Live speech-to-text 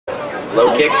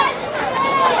Low kick.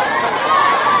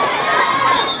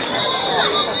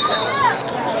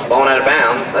 Ball out of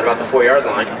bounds at about the 4-yard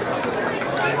line.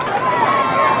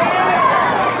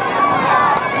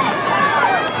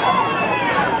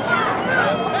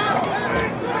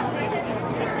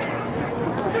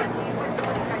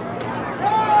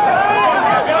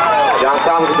 John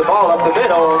Thomas with the ball up the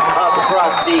middle, up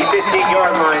across the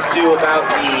 15-yard line to about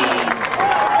the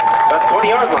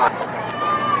 20-yard line.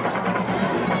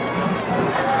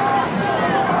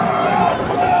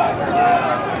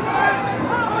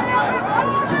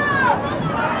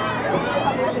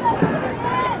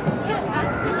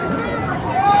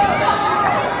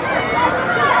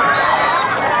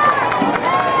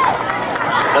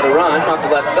 Another run off the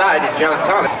left side to John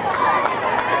Thomas.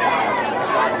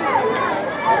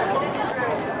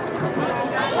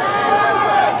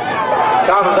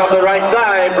 Thomas off the right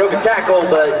side, broke a tackle,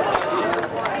 but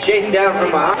chased down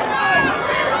from behind.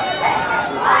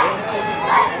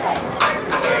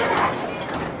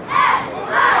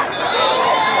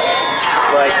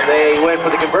 Like they went for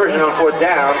the conversion on 4th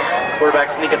down.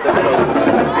 Quarterback sneak up the middle.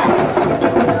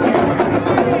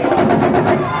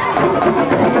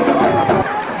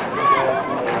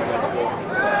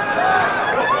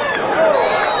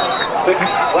 Quick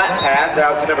flat pass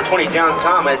out to number 20, John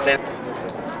Thomas. And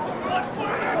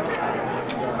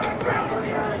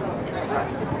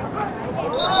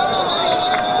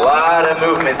a lot of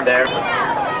movement there.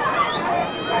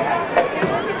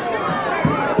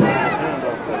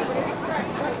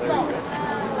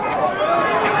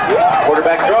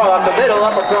 Quarterback draw up the middle,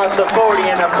 up across the 40,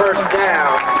 and a first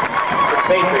down for the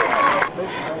Patriots.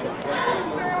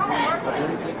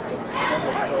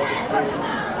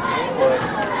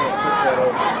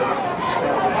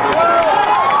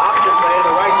 Option play to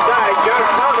the right side. John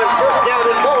Thomas, first down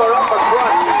and more, up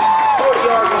across the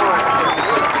 40-yard line.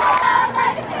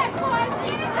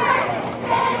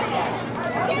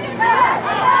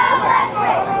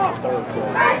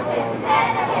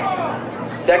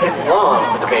 Seconds long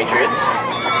for the Patriots.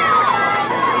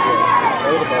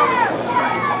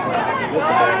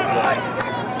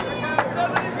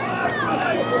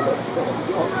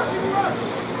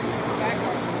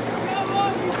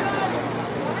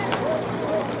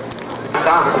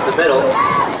 Thomas in the middle.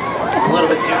 A little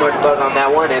bit too much buzz on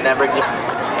that one, and that brings it.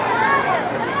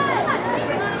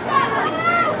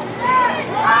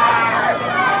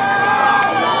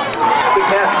 Big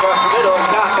pass across the middle,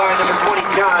 caught by number 20,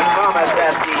 John Thomas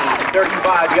at the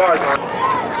 35-yard line.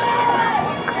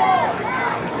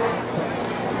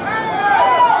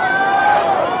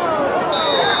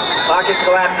 Pocket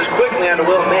collapses quickly onto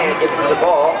Will Mann, gets rid of the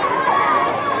ball.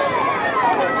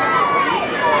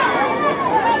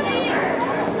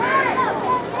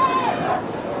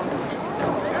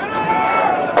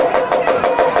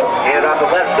 And off the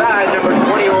left side, number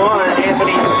 21,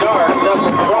 Anthony Starks up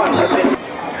in front of it.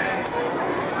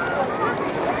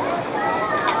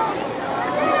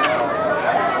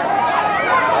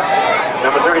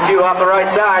 Number 32 off the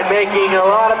right side, making a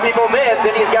lot of people miss,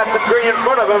 and he's got some green in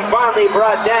front of him. Finally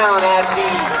brought down at the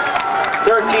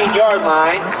 13-yard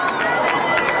line.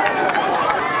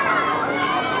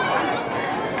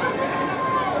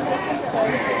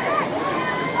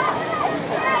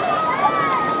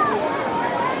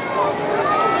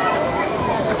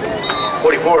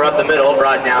 .44 up the middle,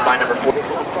 brought down by number 4.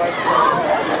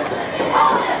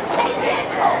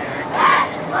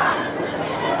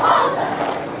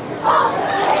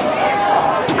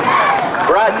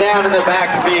 Brought down in the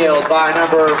backfield by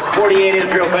number 48,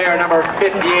 Israel Bear, number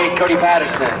 58, Cody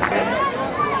Patterson.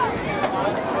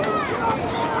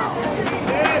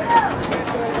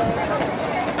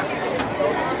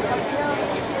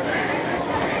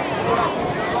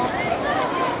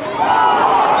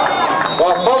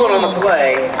 While fumbling on the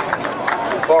play,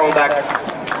 falling back,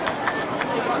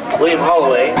 William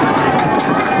Holloway.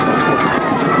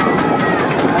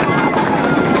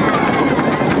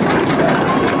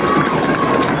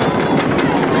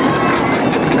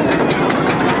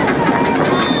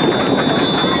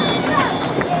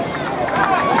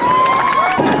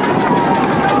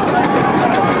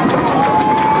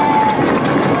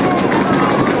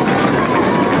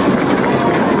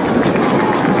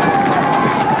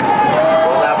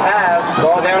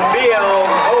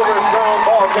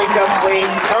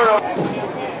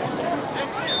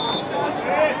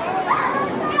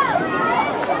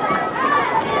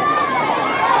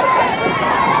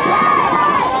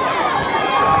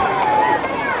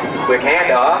 Quick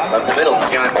handoff up the middle to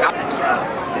John Thomas.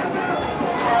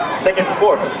 2nd and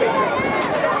 4 for the Patriots.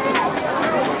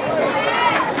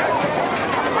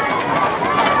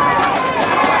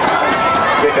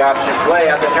 Quick option play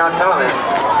out to John Thomas.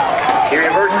 He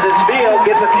reverses his field,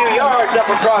 gets a few yards up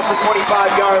across the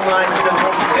 25-yard line to the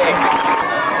 26.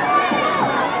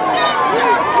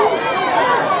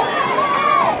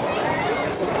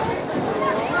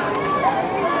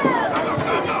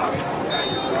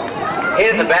 Hit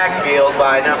in the backfield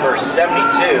by number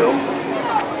 72,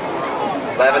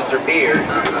 Levinster Beard.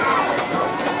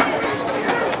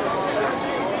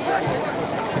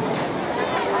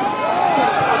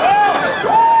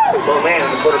 Low man in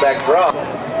the quarterback draw.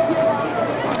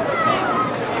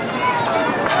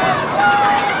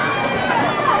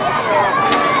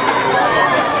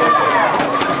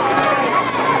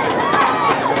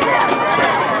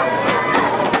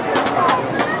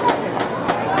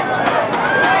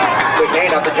 Quick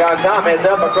handoff to John Thomas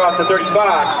up across the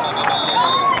 35.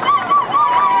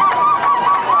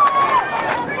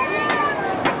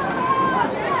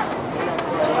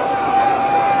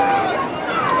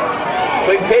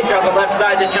 Quick pitch on the left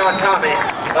side to John Thomas,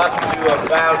 up to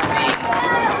about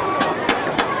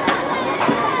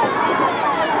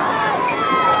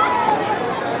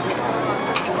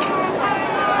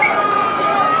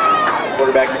the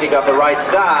quarterback sneak off the right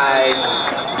side.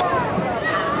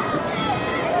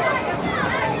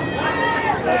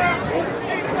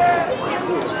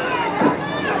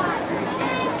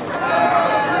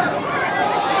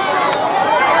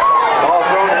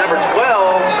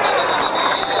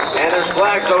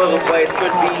 Flags all over the place,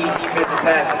 could be defensive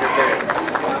pass interference.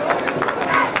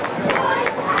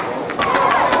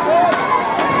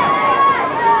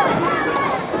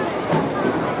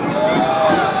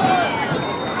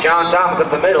 John Thomas up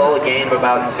the middle, a gain of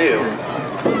about 2.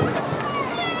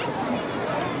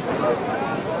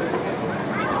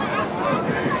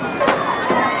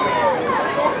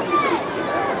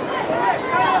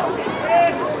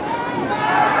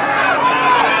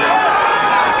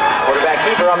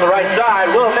 On the right side,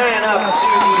 will man up to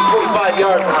the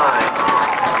 45-yard line.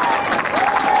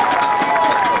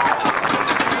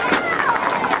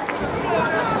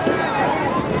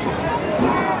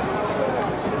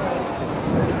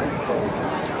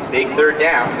 Big third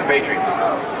down for the Patriots.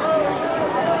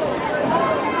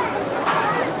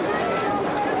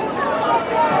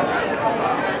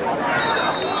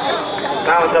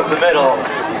 Thomas up the middle.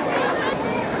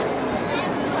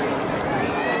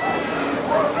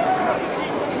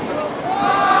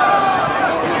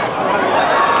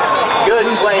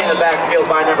 Play in the backfield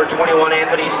by number 21,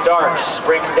 Anthony Starks.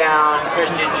 Brings down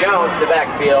Christian Jones to the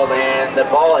backfield, and the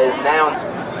ball is now.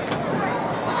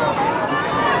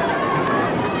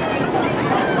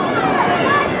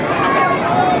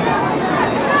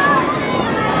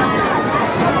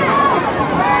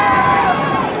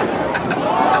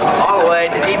 All the way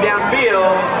to deep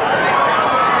downfield.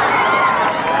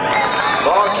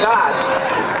 Ball shot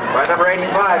by number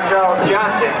 85, Charles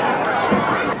Johnson.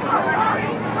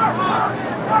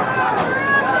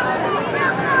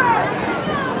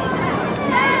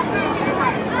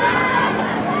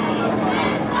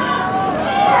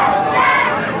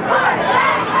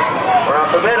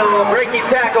 The middle, breaking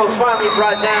tackles finally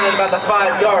brought down at about the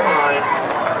 5-yard line.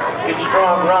 Good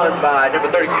strong run by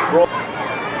number 32, Roy.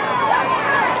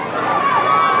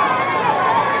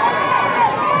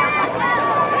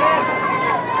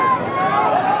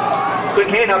 Quick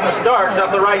hand up the Starks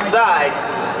off the right side.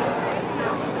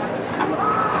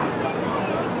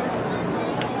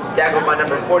 Tackled by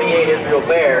number 48, Israel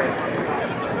Bear.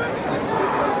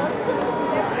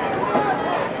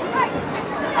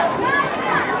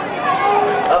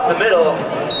 Up the middle,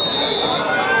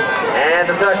 and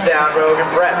the touchdown, Hogan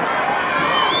Brett.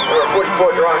 Number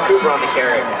 44, Jerron Cooper on the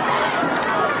carry.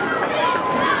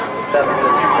 That's the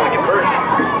 2-point conversion.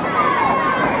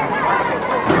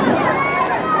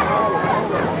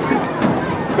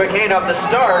 Quick hand off the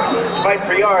start, fight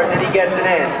for yards, and he gets it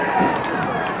in.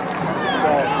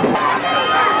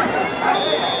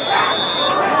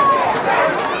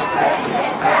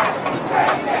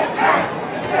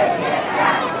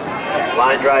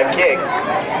 Line drive kick.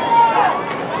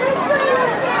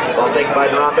 Ball taken by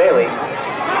John Bailey. The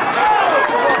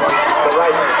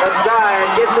right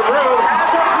side gets some room.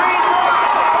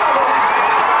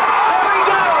 There we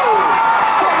go!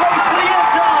 Race to the end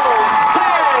zone.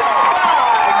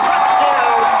 10-5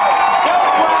 touchdown. No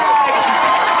flags.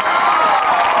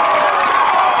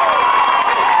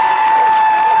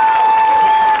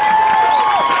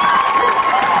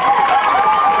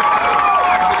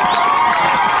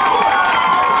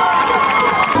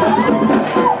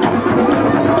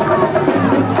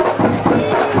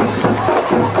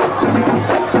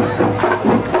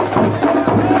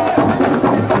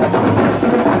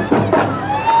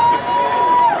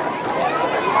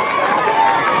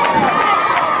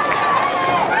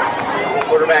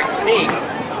 quarterback sneak.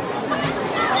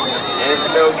 And it's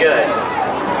no good.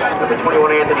 Number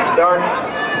 21, Anthony starts.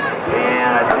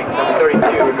 And I think number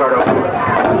 32, Ricardo.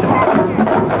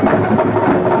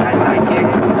 Nice high kick.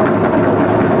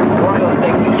 Royals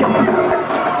take the kick.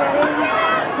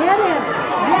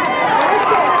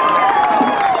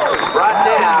 Brought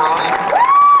down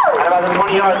at about the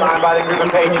 20-yard line by the group of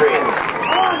Patriots.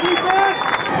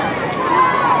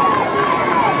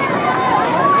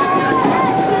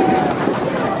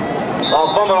 All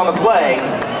fumbled on the play.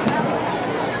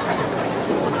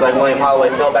 Looks like William Holloway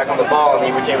fell back on the ball and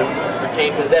he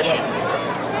retained possession.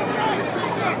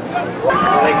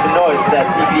 We'll make some noise for that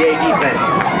CPA defense.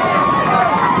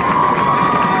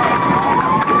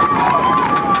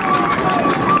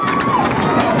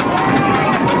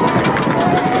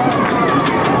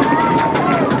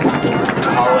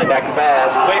 Holloway back to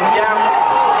pass. Quick down.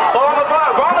 Ball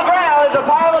on the ground. There's a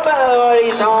pile of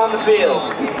bodies on the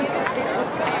field.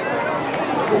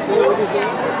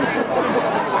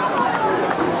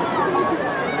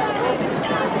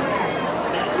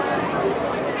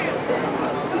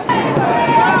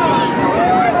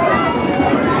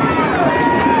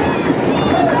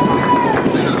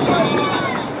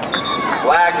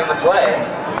 Flags on the play.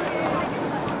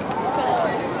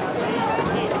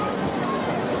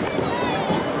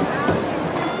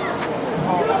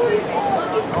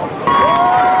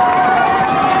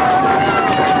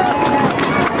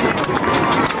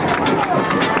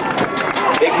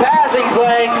 Big passing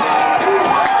play.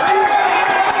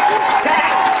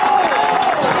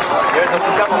 There's a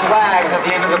couple flags at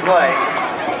the end of the play.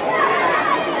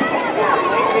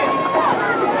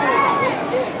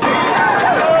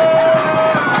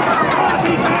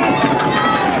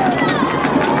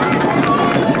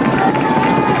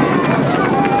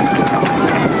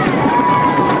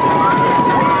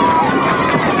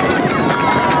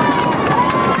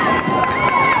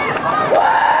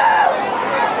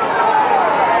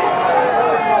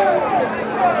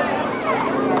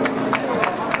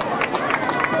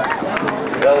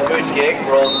 Kick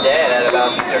rolls dead at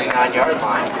about the 39-yard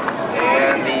line,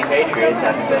 and the Patriots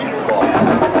have possession of the ball.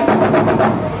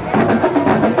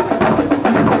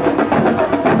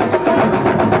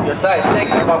 Josiah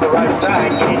Six up on the right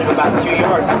side, getting him about 2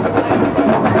 yards.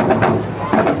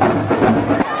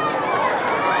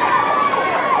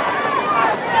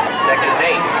 Second and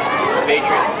 8 for the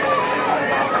Patriots.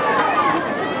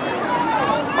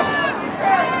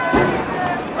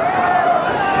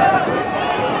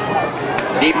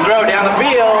 Deep throw down the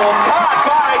field, caught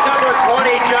by number 20,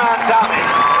 John Thomas.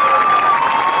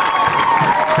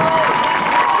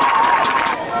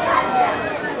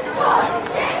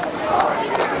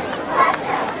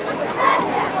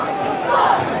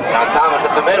 John Thomas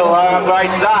up the middle on the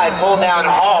right side, pulled down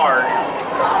hard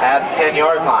at the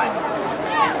 10-yard line.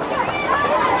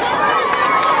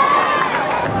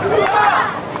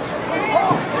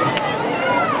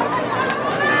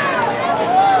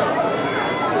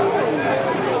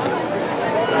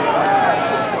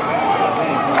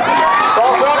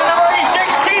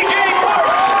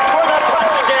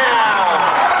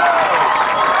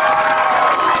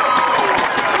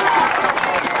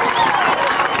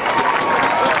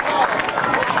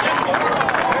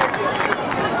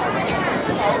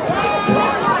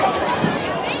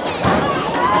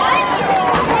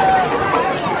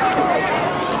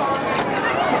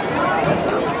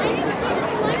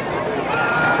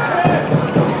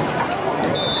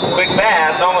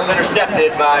 Almost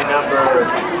intercepted by number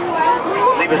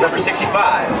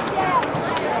 65.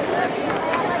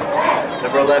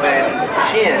 Number 11,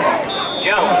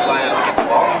 Jones, line up to get the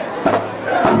ball.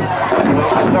 Well,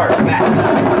 start back.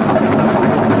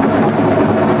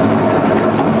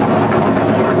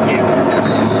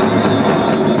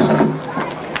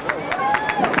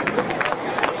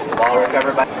 Ball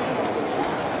recovered by.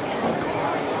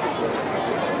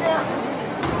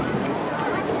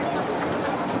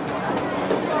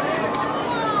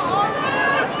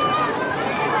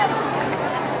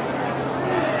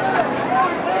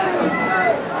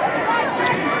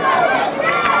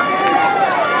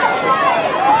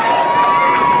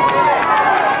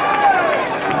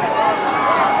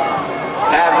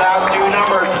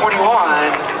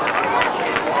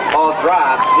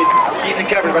 He's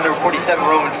covered by number 47,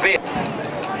 Roman Field.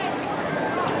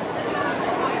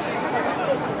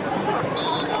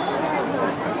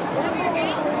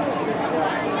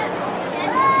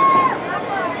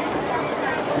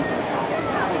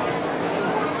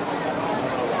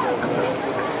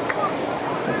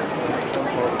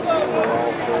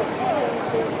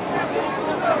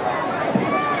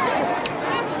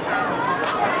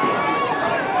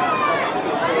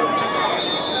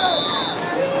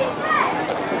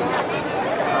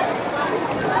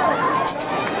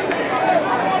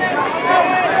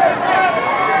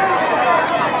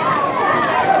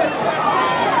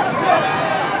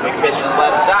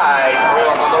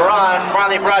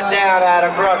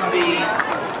 the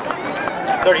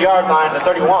 30-yard line, the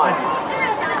 31.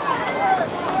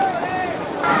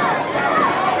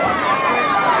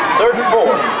 Third and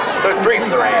 4. Third and 3 for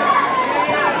the Rams.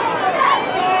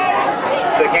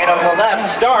 The handoff on the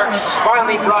left. Starks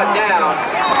finally brought down.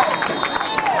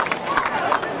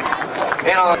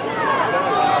 And on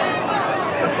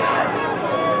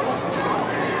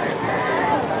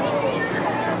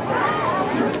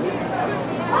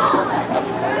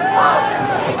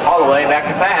Holloway back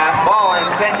to pass. Ball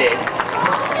intended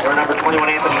for number 21,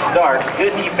 Anthony Starks.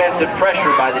 Good defensive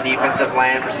pressure by the defensive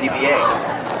line for CBA.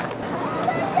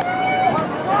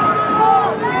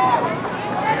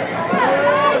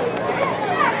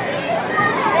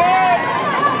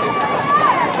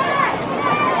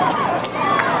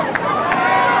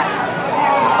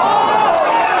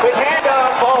 Quick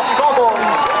handoff, ball fumbled.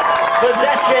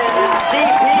 Possession,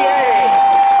 CPA.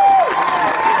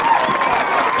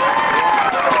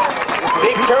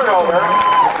 Big turnover.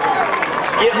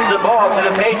 Gives the ball to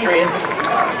the Patriots.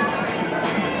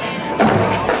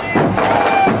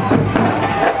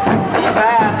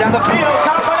 Pass down the field,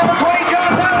 caught by number 20,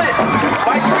 John Allen.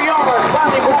 By 3 yards,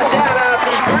 finally brought down at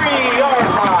the 3-yard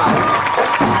line.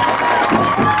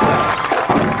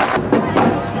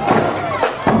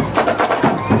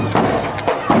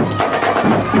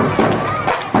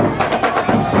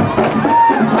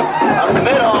 Up the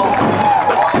middle,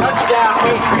 touchdown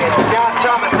Patriots. John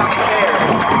Thomas on the carry.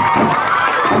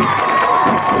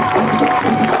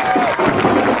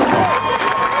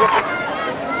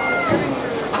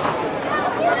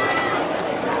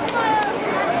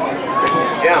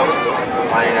 Jones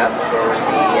lining up for the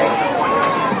extra point.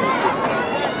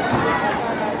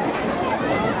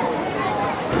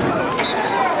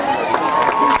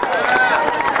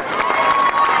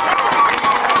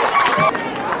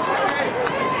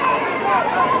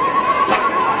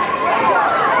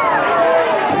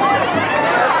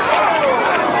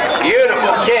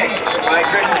 Beautiful kick by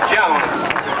Christian Jones.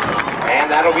 And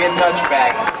that'll be a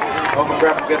touchback. Hogan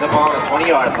Prep will get the ball on the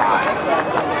 20-yard line.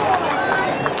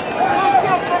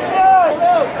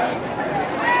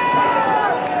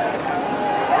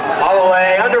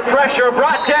 Holloway under pressure,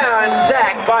 brought down,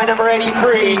 sacked by number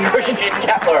 83, Christian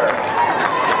Kepler.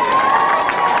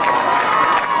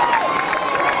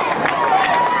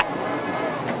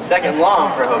 Second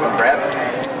long for Hogan Prep.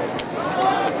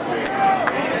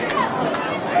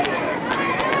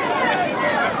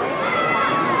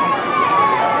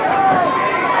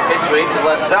 Pitch sweep to the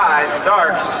left side,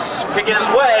 Starks picking his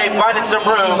way, finding some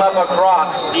room up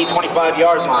across the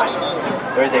 25-yard line.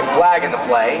 There's a flag in the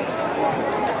play.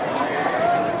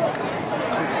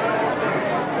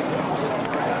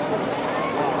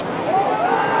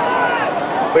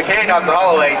 Quick handoff to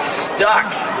Holloway, stuck,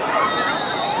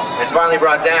 and finally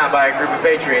brought down by a group of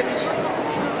Patriots.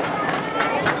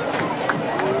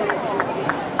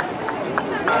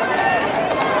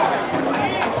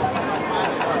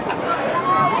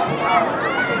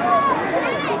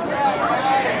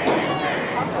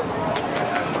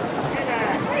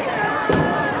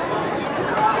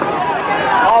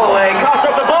 Holloway coughs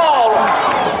up the ball,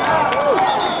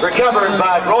 recovered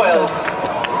by Royals.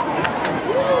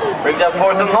 Brings up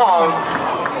 4th and long.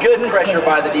 Good pressure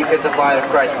by the defensive line of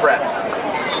Christ Prep.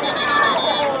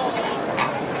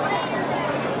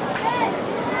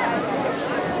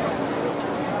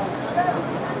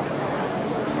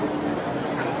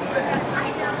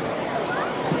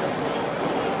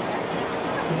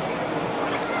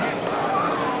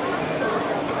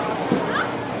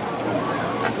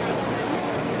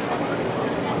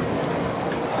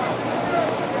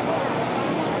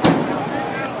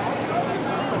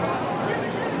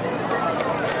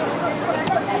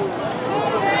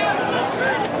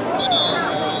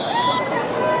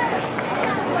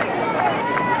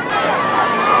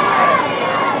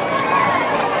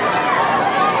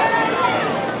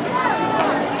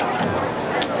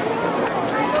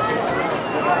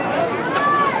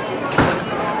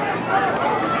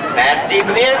 Deep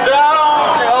in the end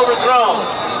zone, overthrown.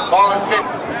 Ball intended.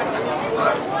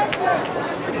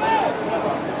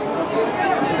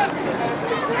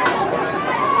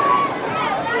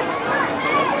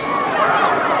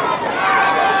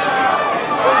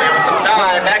 There was some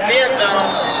time, back to the end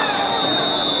zone.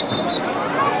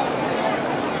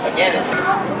 Again.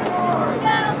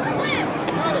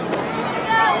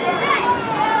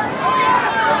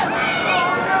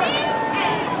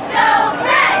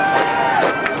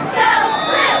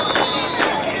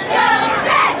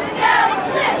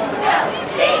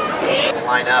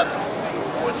 Line up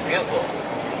for the field goal.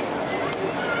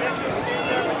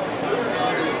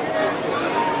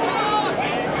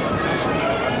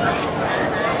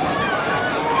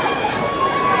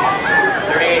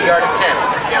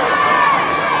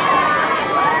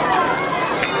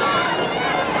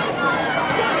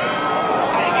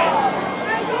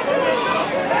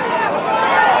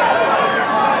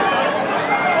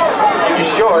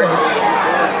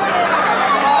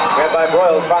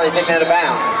 Royals finally taken out of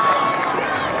bounds.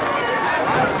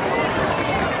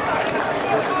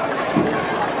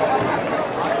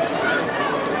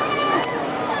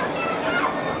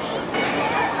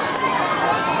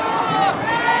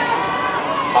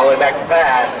 All the way back to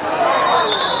pass.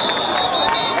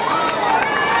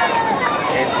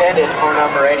 Intended for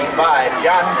number 85,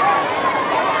 Johnson.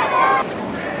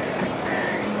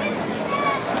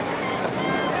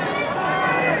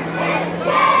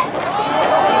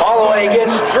 Holloway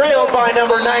gets drilled by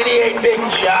number 98, big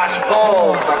Josh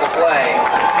Bowles on the play.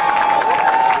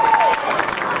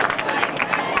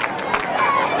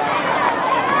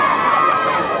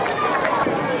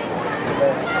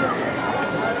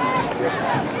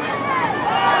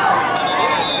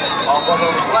 Off on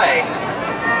the play.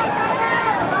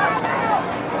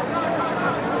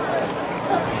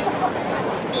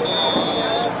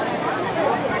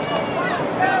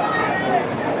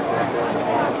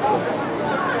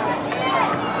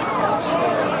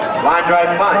 Line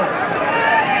drive punt.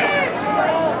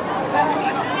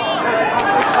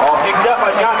 Ball picked up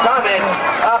by John Thomas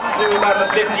up to about the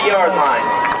 50-yard line.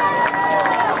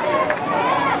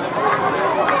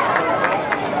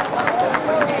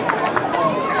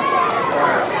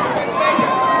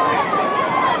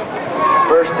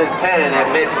 First and 10 at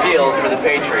midfield for the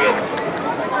Patriots.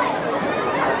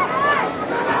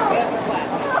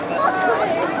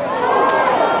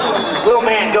 Little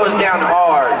man goes down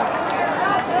hard.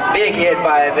 Big hit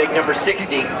by a big number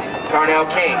 60, Darnell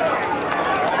King.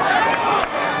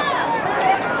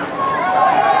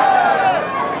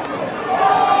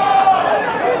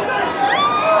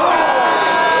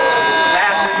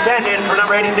 Pass intended for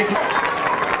number 86.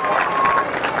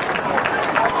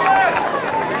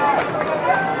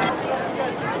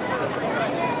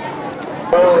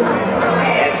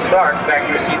 And Starks back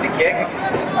to receive the kick.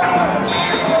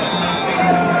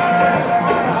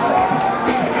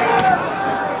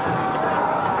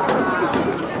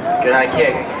 Good high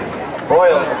kick.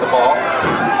 Royals with the ball.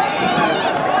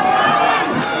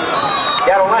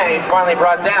 Got a lane, finally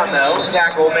brought down though.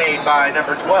 Tackle made by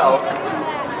number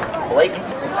 12, Blake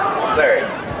Larry.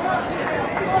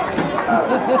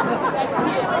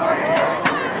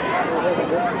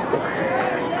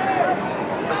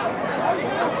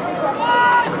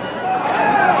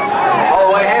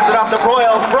 Holloway hands it off to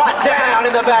Royals, brought down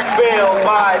in the backfield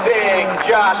by big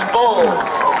Josh Bowles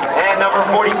and number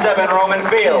 47, Roman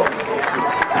Field.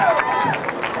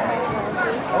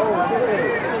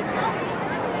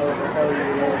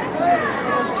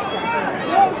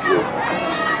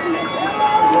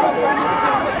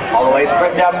 Holloway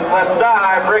sprints out to the left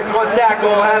side, breaks one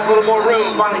tackle, has a little more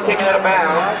room, finally taken out of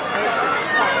bounds.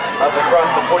 Up across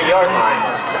the 40-yard line.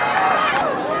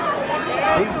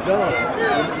 He's done.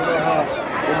 You know how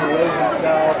in the Logan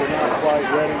style they're not quite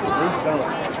ready. He's done.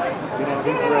 You know,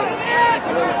 he's ready.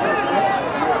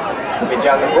 Good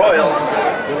job, the Royals.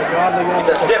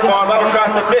 The stiff arm up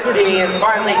across the 50 and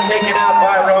finally taken out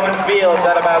by Roman Fields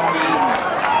at about the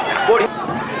 40.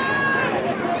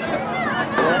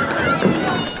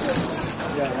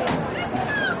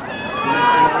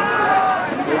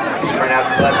 Turn out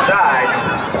to the left side.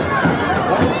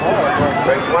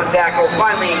 Breaks one tackle,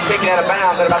 finally taken out of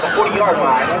bounds at about the 40-yard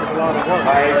line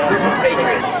by a group of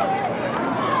Patriots.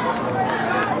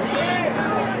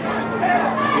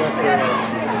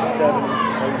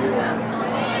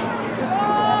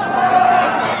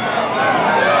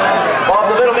 Ball in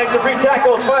the middle, makes a free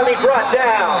tackle, is finally brought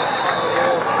down.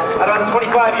 Out on the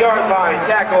 25-yard line,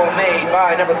 tackle made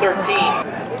by number 13.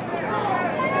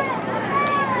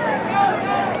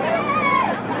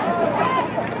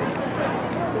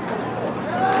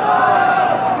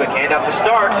 Quick hand up to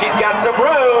Starks, he's got some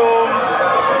room.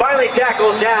 Finally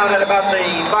tackled down at about the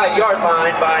 5-yard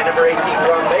line by number 18,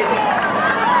 Ron Bailey.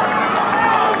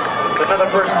 Another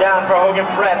first down for Hogan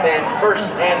Prep and first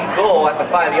and goal at the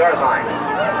 5-yard line.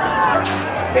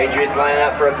 Patriots line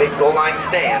up for a big goal line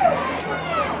stand.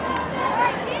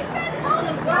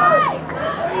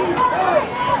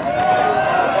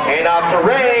 Hand off to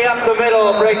Ray up the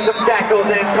middle, breaks some tackles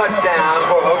and touchdown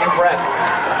for Hogan Prep.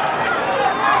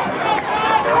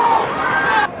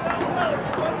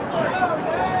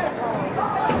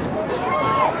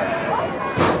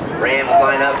 Rams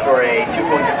line up for a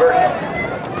 2-point conversion.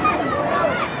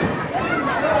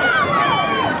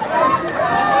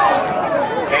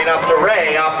 Hand off to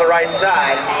Ray off the right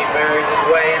side, and he buries his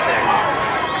way in there.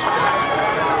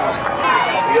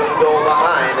 Field goal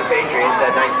behind the Patriots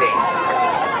at 19.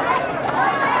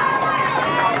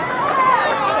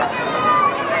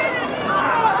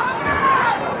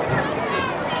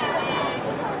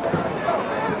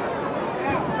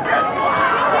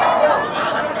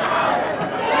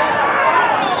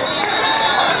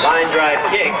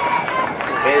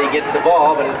 gets the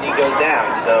ball, but his knee goes down.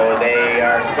 So they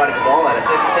are spotting the ball at a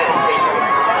 10-10.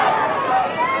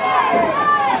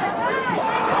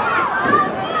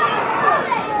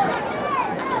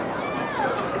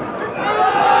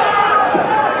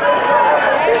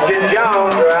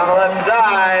 Jones around the left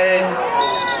side,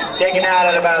 taken out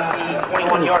at about the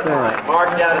 21-yard line,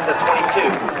 marked out at the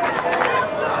 22.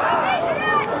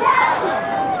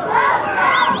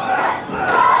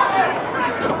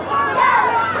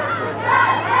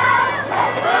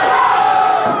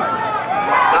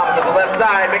 Thomas at the left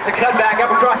side makes a cutback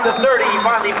up across the 30,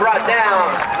 finally brought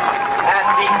down at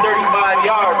the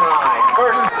 35-yard line.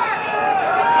 First,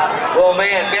 little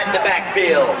man met in the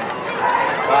backfield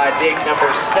by big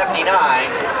number 79,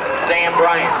 Sam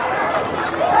Bryant.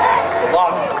 The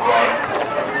loss of the play.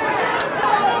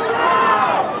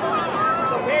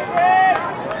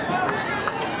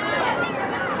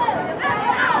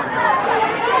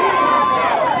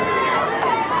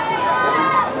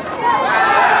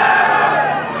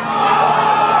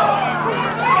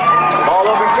 Ball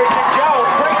over Christian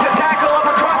Jones, breaks the tackle up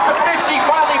across the 50,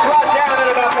 finally brought down at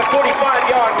about the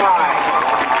 45-yard line.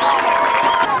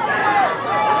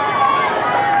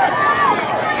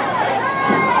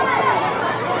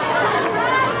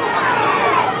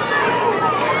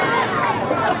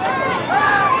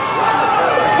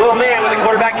 Man with the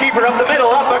quarterback keeper up the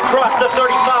middle, up across the 35.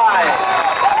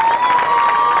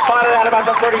 Spotted at about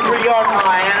the 33-yard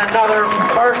line, and another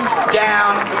first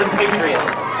down for the Patriots.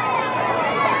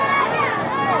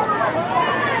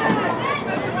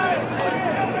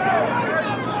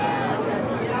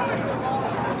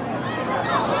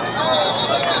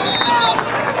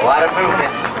 A lot of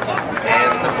movement,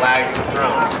 and the flags are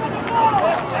thrown.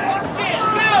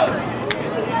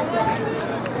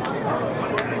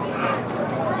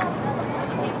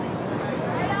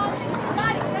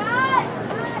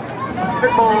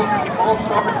 Ball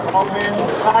stopping, ball in,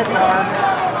 sideline,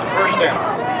 first down.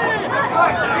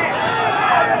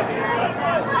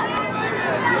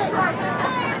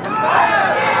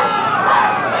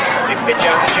 Big pitch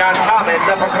out to John Thomas,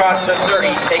 up across the 30,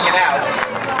 taken out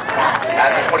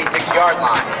at the 26-yard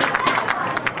line.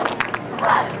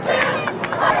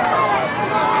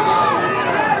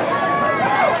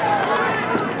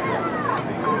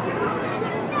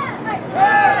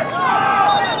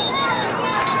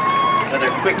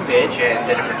 Another quick pitch and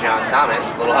intended for John Thomas,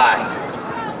 a little high.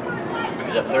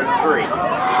 He's up 3rd and 3.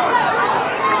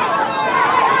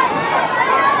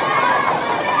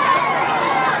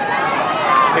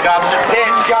 Big option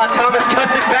pitch, John Thomas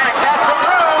cuts it back, that's the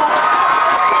room!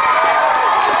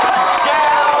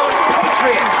 Touchdown,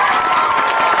 Patriots!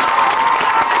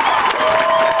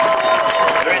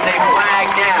 There is a flag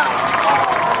now.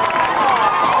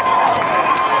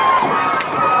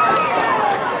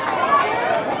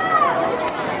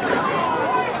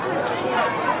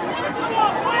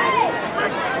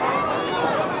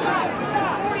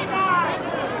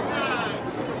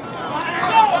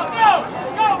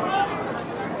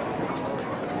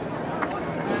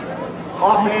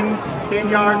 Hogan, 10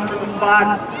 yards to the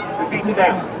spot to beat the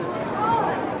down.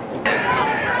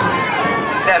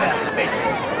 7 for the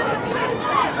Patriots.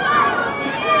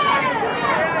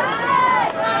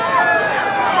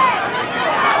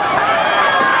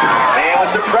 Man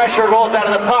with some pressure rolls out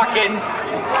of the pocket.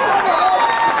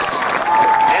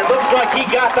 And looks like he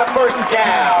got the first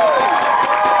down.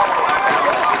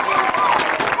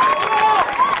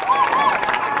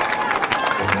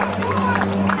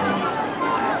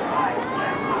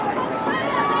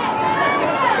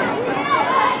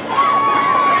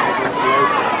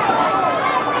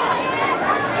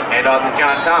 Off to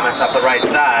John Thomas up the right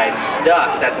side,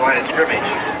 stuck at the line of scrimmage.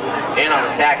 In on the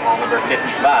tackle, number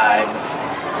 55,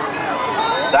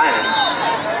 Simon.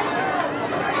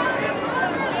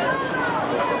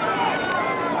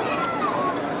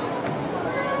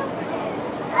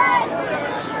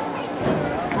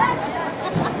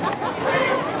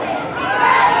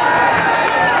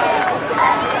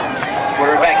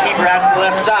 Quarterback keeper out to the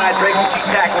left side, breaks a few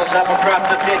tackles up across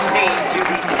the 15 to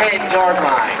the 10-yard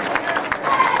line.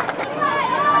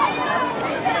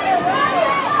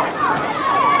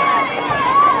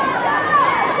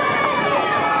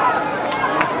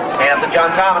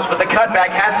 John Thomas with the cutback,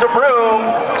 has some room,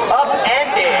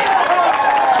 upended,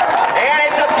 and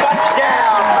it's a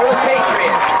touchdown for the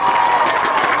Patriots.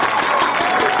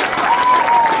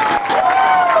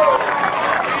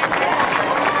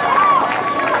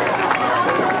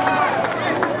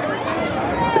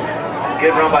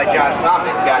 Good run by John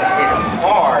Thomas, got hit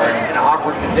hard in an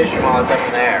awkward position while I was up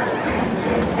in the air.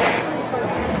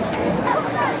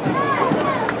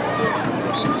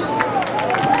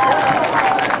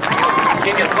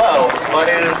 Kick it low. but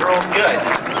it is ruled good.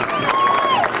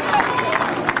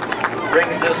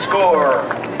 Brings the score.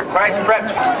 Christ Prep.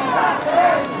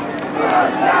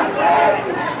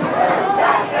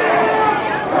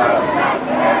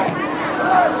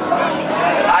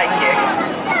 High kick.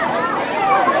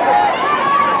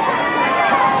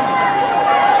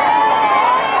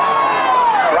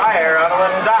 Pryor on the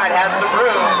left side has the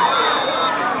room.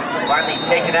 Finally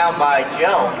taken out by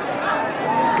Jones.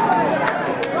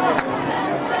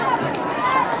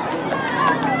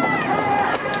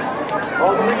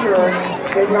 On the return,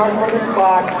 take out for the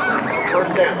spot.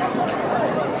 First down.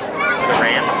 The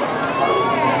Rams.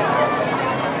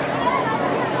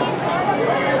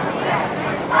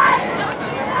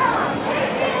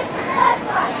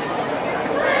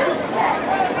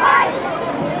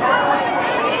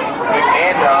 Quick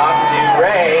handoff to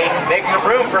Ray. Makes some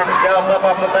room for himself up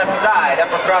off the left side. Up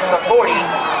across the 40.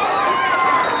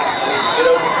 Good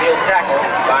open field tackle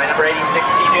by number 86,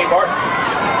 TJ Barton.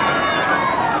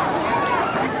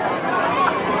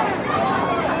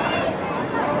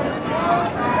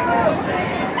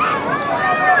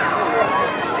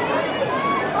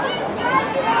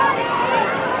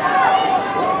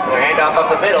 Handoff up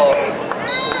the middle.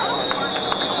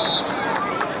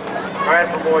 Right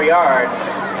for more yards.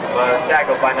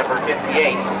 Tackled by number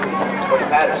 58, Cody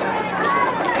Patterson.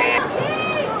 And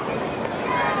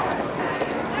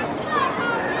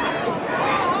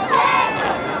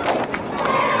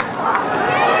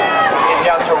pitch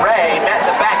out to Ray. Met in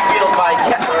the backfield by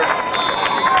Kettler.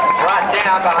 Brought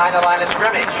down behind the line of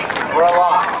scrimmage for a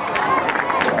loss.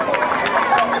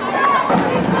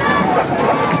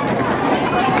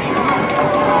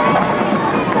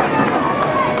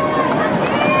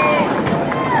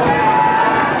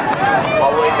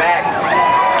 All the way back.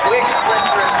 Quick split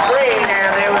for a screen,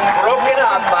 and it was broken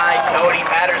up by Cody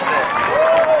Patterson.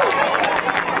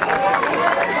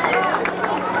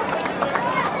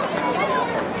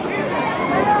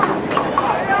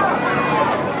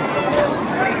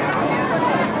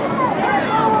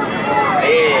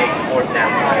 Big fourth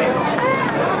down play.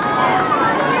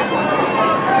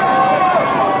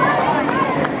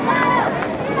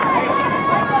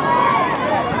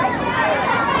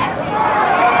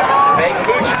 Big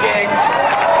booch kick,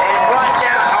 and brought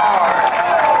down hard.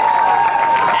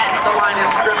 At the line of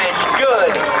scrimmage,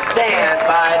 good stand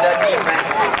by the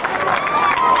defense.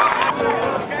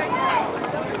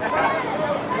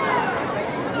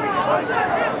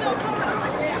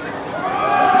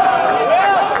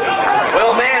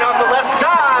 Will Man on the left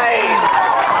side.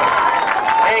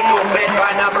 Ankle bit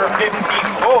by number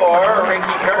 54,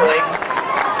 Ricky Curley.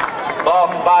 Ball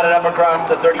spotted up across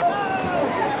the 30.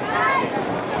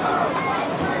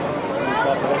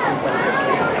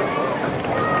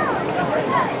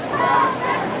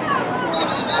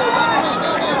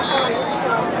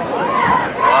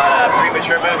 A lot of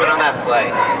premature movement on that play.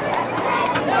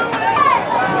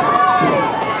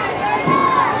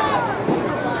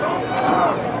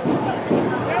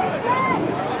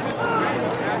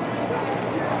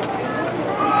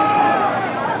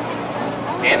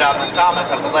 Handoff to Thomas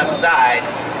on the left side.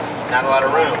 Not a lot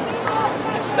of room.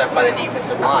 Stuck by the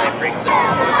defensive line. Brings it.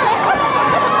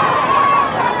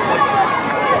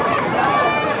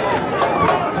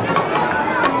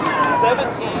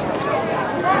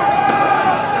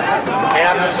 And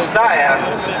after Josiah,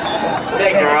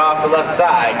 taking her off the left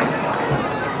side.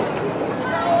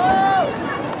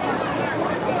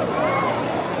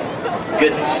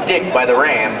 Good stick by the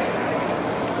Rams.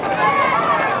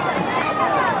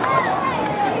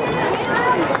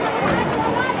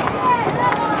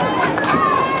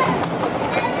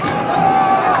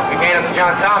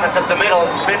 John Thomas up the middle,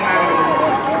 spinning,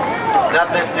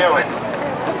 nothing doing.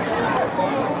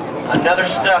 Another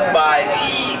stuff by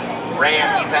the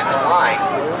Ram defensive line.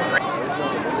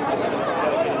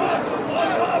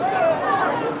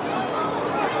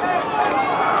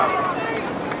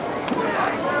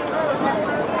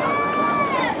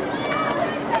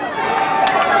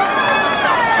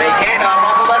 Big handoff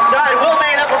on the left side. Will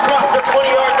Man up across the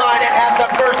 20-yard line and has the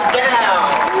first down.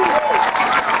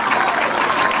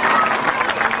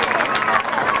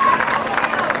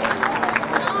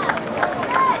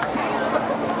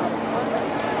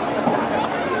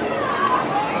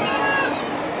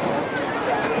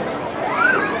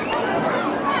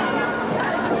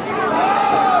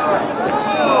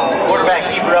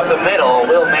 Up the middle,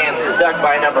 Will Man stuck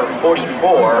by number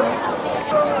 44.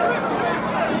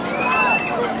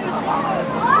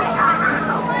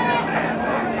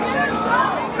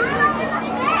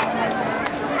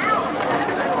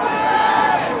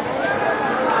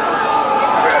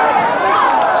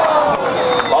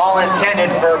 Ball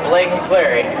intended for Blake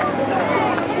Clary.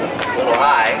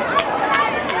 high.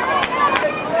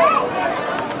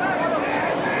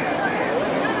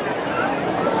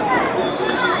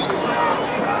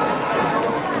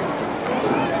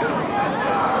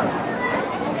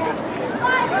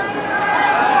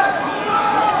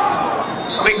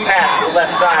 Quick pass to the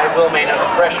left side, Will Main under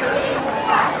pressure.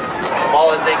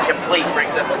 Ball is incomplete,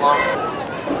 brings up the long.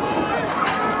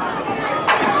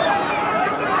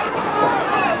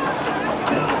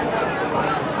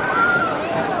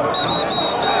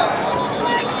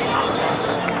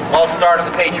 Ball start on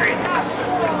the Patriots.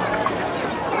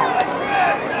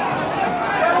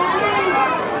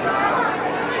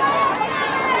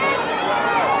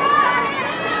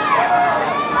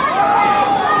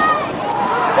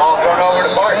 Ball thrown over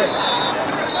to Barton.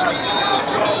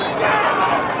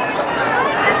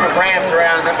 Rams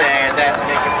around them, and that's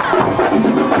taken.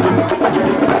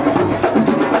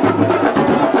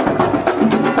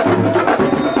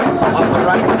 Off the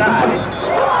right side.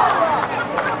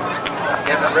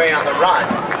 Devin Ray on the run.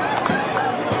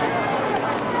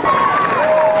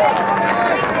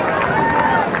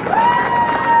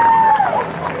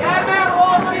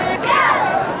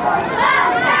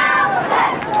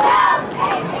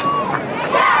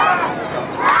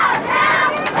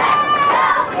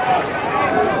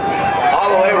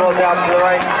 Out to the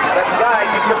right, left side,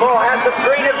 gets the ball, has the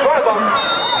screen in front of him.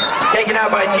 Taken out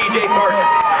by TJ Martin.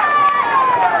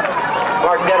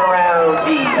 Mark that around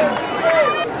D.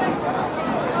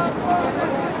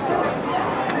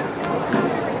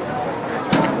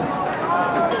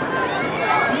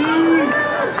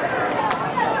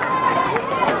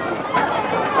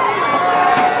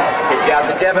 Pitch out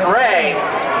to Devin Ray.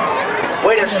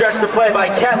 Way to stretch the play by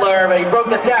Kettler, but he broke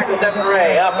the tackle. Devin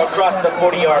Ray up across the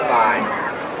 40-yard line.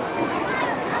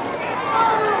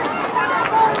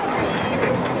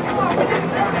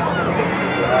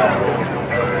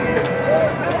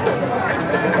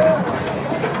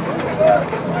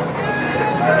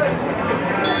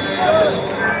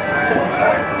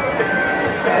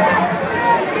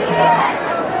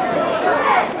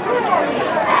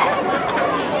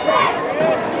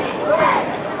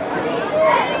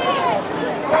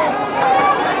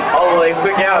 Holy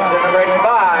quick out, number 85,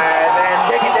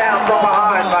 and taken down from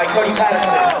behind by Cody Patterson.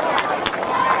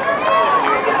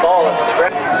 The ball is on the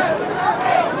ground.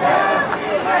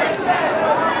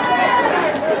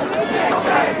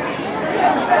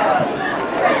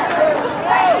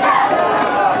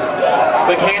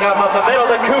 Quick handoff up the middle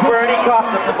to Cooper, and he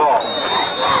costs us the ball.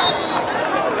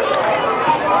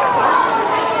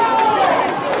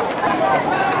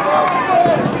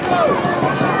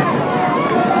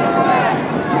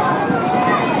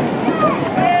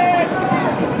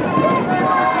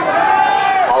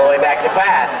 All the way back to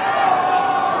pass.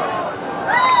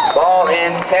 Ball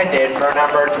intended for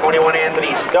number 21,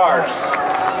 Anthony Starks.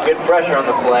 Good pressure on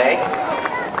the play.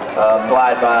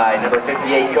 Applied by number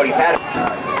 58, Cody Patterson.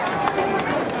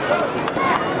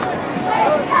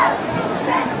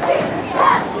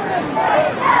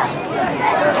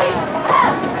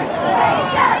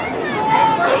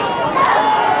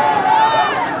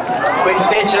 Quick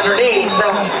pitch underneath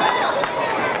from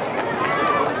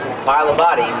pile of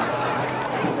bodies.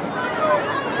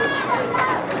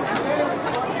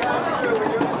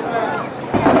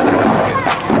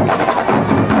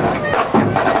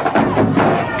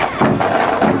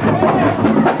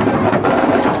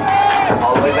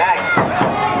 All the way back.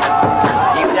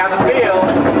 Deep down the field.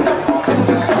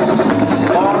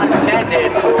 Ball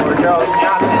intended for Joe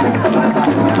Johnson.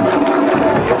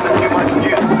 Gives him too much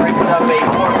juice. Brings up a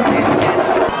corner.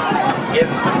 Give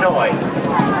him some noise.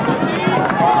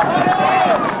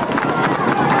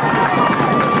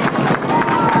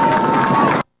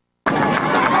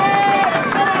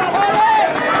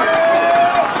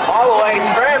 All the way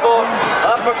scrambled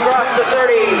up across the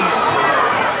 30.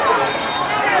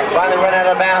 Finally run out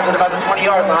of bounds at about the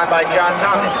 20-yard line by John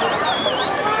Thomas.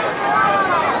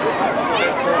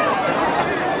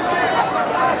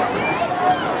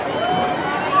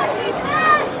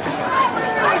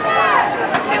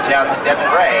 Pitch out to Devin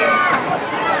Ray.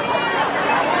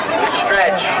 Good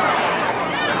stretch.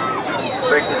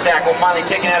 Breaks the tackle, finally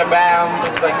taken out of bounds.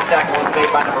 Looks like the tackle was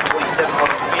made by number 47 off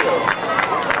the field.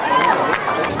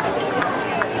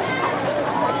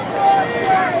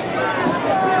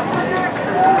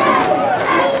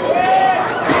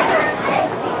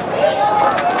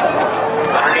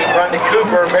 Underneath run to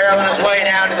Cooper, barreling his way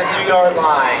down to the 2-yard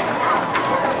line.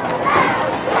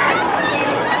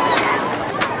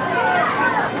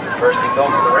 First and goal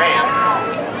for the Rams.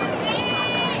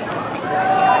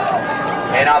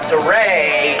 And out to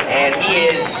Ray, and he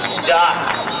is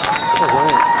stopped.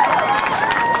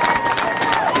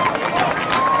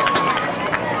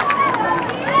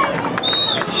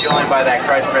 by that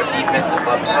Christ Prep defensive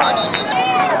up front.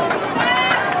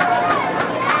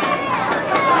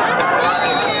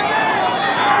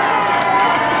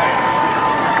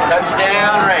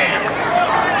 Touchdown Rams.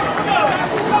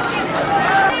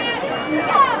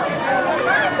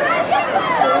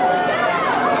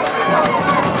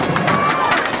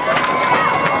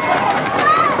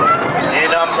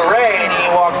 And on parade, he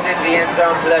walks into the end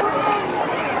zone for that.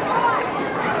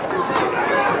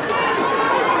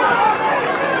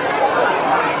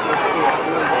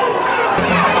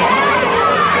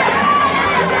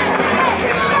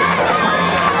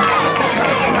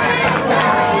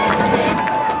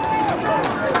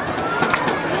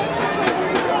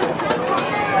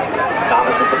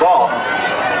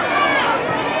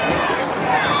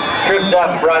 Tripped up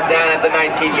and brought down at the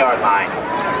 19-yard line.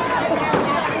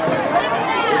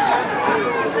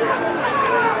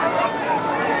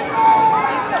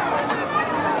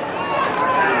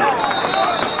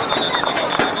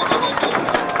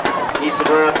 Needs to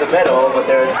run up the middle, but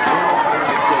there's...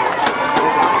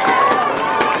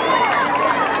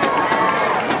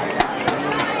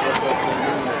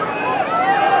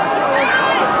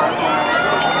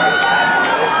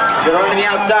 They're running the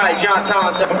outside. John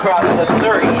Thomas up across the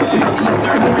 30 to the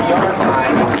 33-yard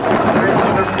line. There's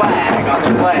another flag on the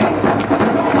play.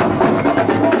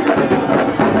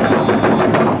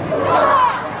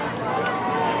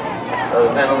 So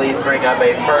the penalties bring up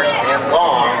a 1st and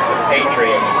long for the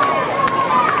Patriots.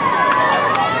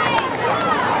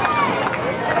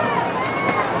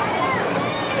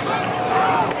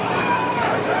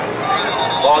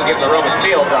 Ball gives the Roman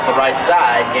Fields off the right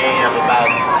side. Gain of about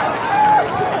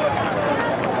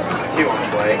 2 on the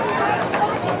play.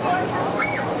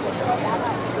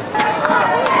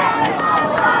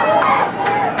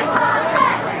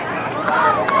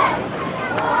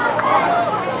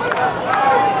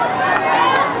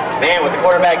 Man, with the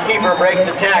quarterback keeper, breaks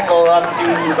the tackle up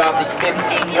to about the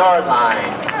 15-yard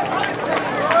line.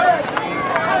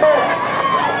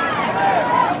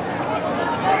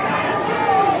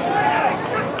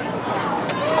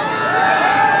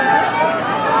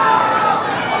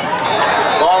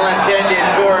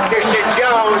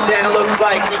 And it looks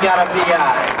like he got a PI.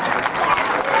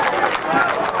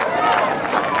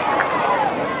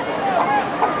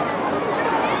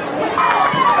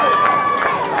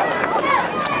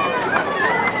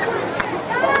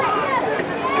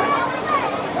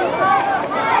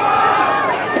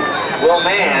 Will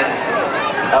Man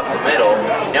up the middle,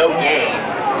 no gain.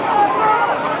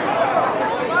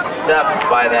 Stopped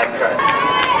by that cut.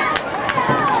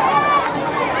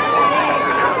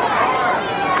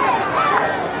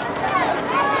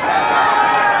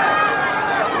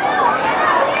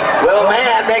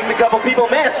 Makes a couple people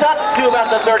miss up to about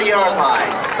the 30-yard line.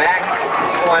 Back to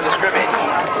the line of scrimmage.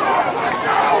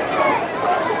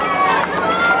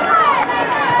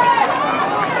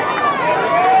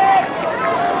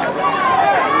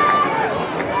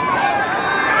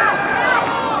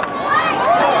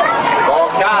 Ball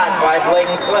caught by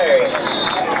Blake Clary.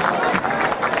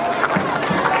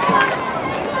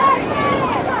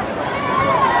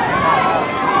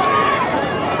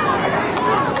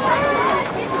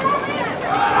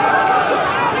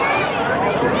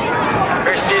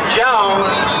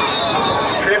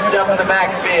 Up in the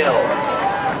backfield.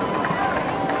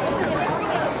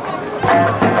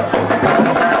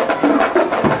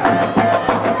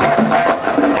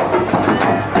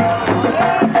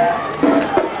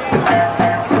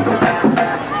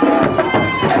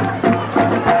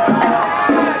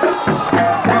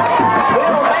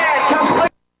 Will Man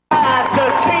complete pass to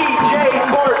T.J.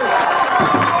 Morton.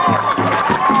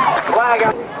 Flag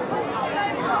up.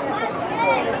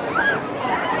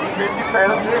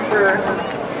 Penalty for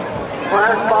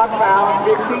fire spot foul,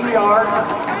 15 yards,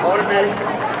 automatic.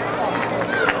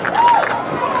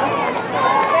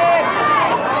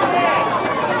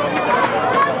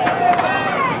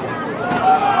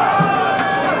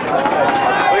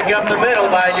 Quick up the middle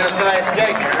by Josiah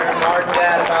Stegner, marked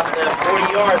at about the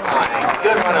 40-yard line.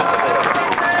 Good run up the middle.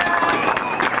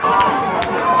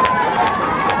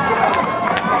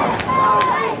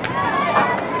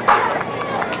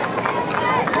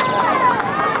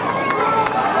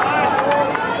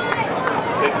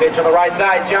 Pitch on the right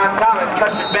side, John Thomas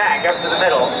cuts it back up to the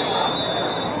middle.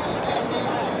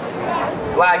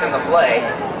 Flag on the play.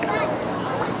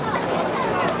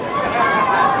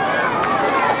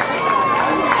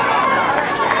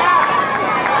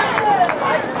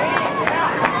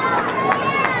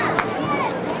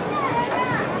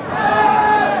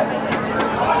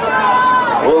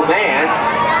 Will Man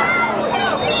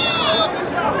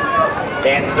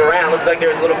dances around. Looks like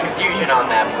there's a little confusion on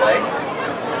that play.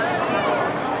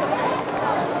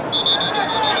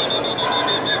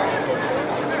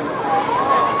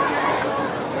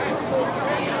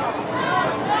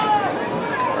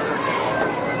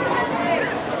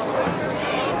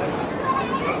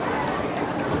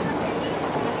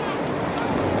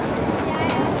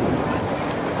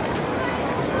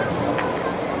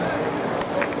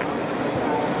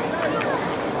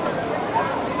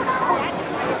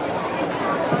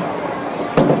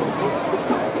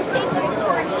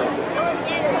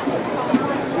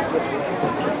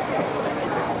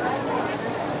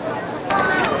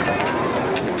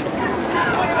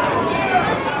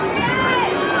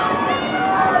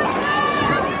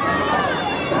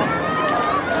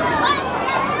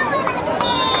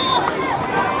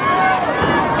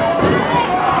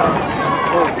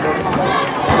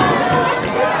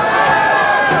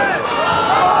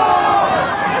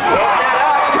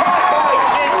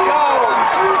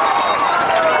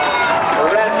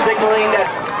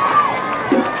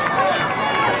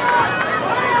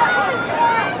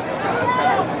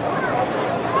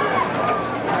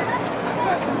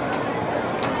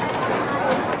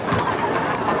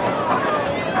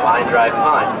 Line drive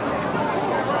punt.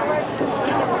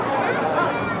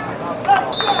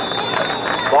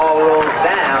 Ball rolls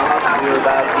down to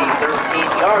about the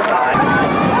 13-yard line.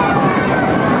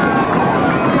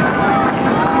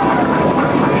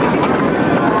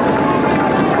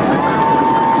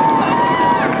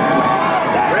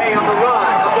 Ray on the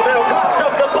run, up the middle, pops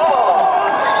up the ball.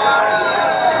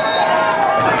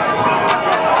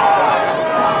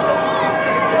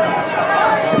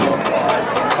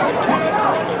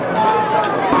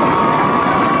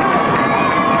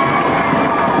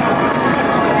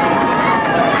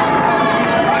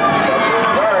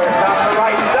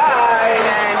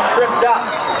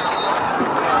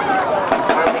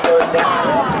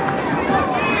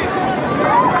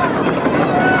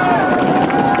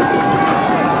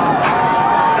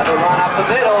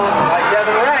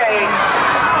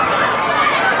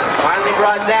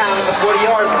 Down at the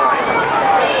 40-yard line.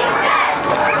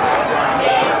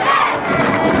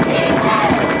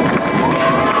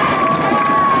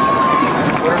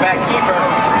 Quarterback keeper.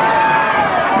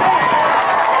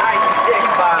 Nice stick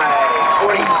by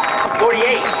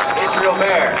 48, Israel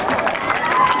Bear.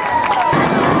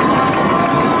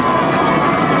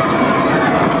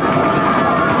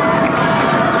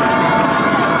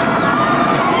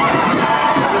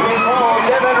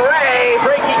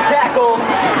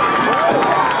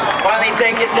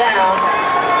 Take it down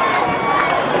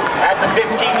at the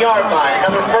 15-yard line.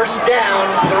 Another first down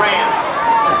for the Rams.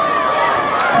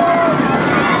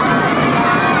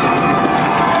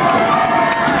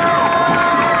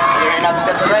 Clearing up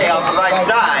to the Ray off the right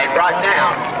side, brought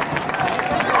down.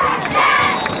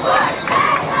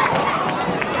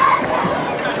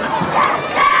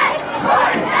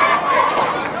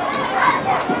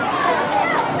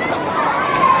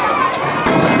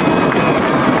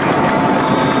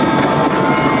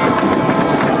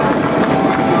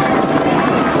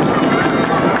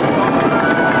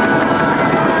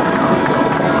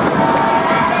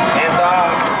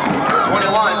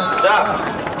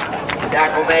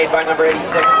 Tackle made by number 86,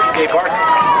 T.J. Barton.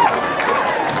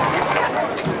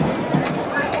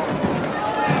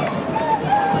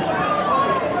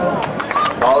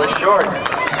 Ball is short.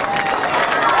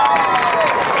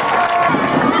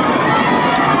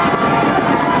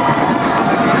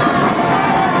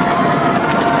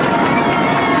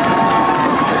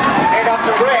 Hand off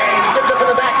to Ray, slipped up in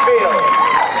the backfield.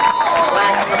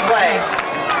 Flag on the play.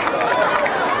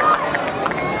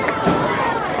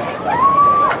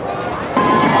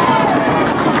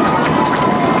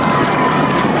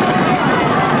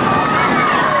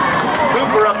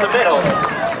 The middle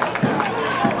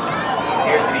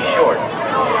appears to be short.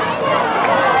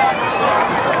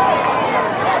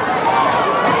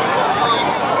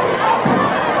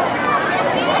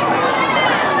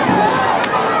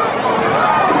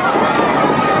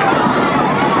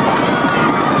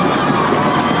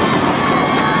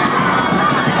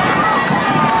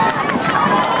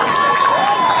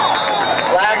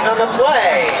 Flags on the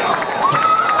play.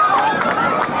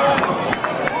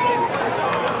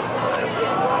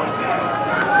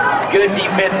 Good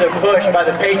defensive push by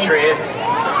the Patriots.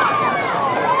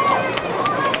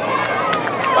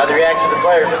 By the reaction of the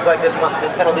players, looks like this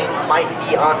penalty might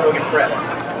be on Hogan Prep.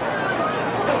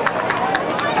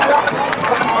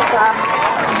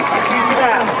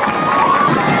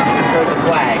 Throw the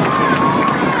flag.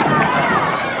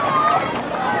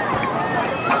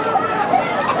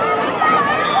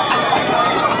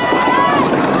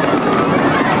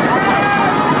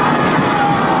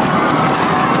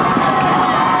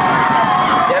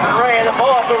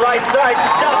 Right side,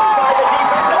 stuffed by the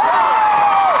defensive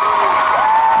line.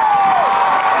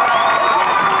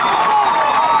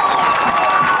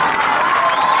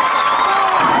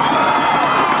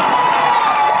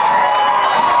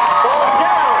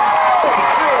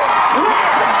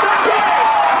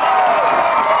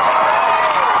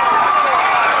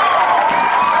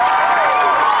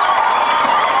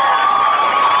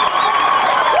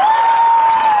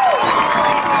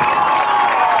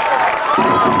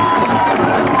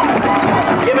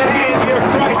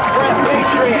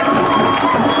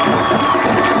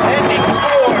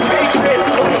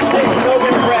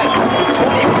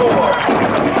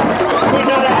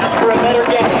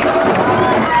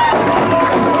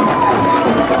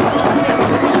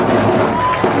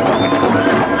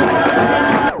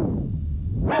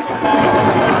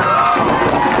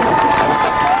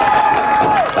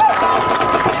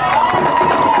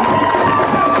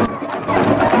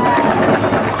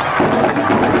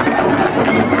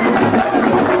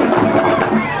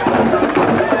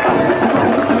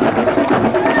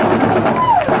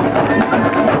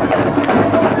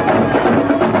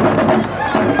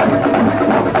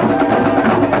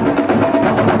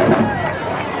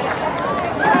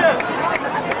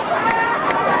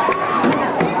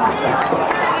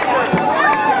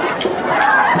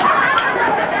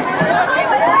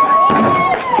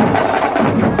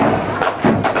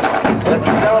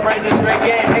 celebrating this great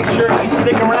game. Make sure you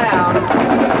stick around.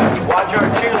 Watch our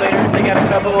cheerleaders. They got a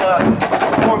couple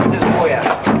performances for you.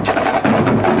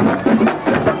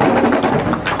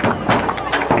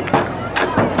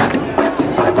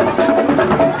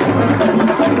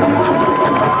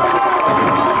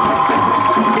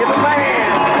 Give them a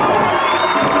hand.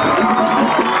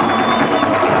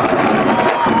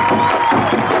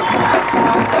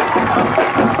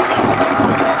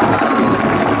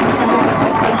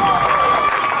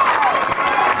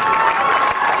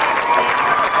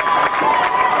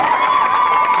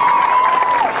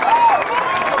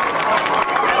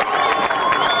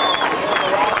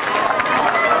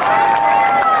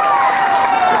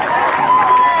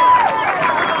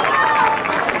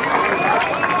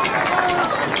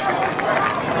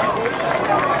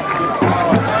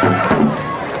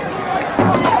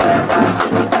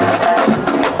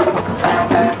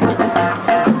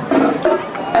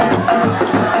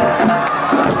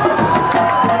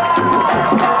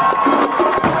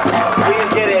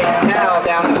 Please get a towel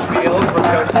down in the field for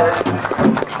Coach Burke.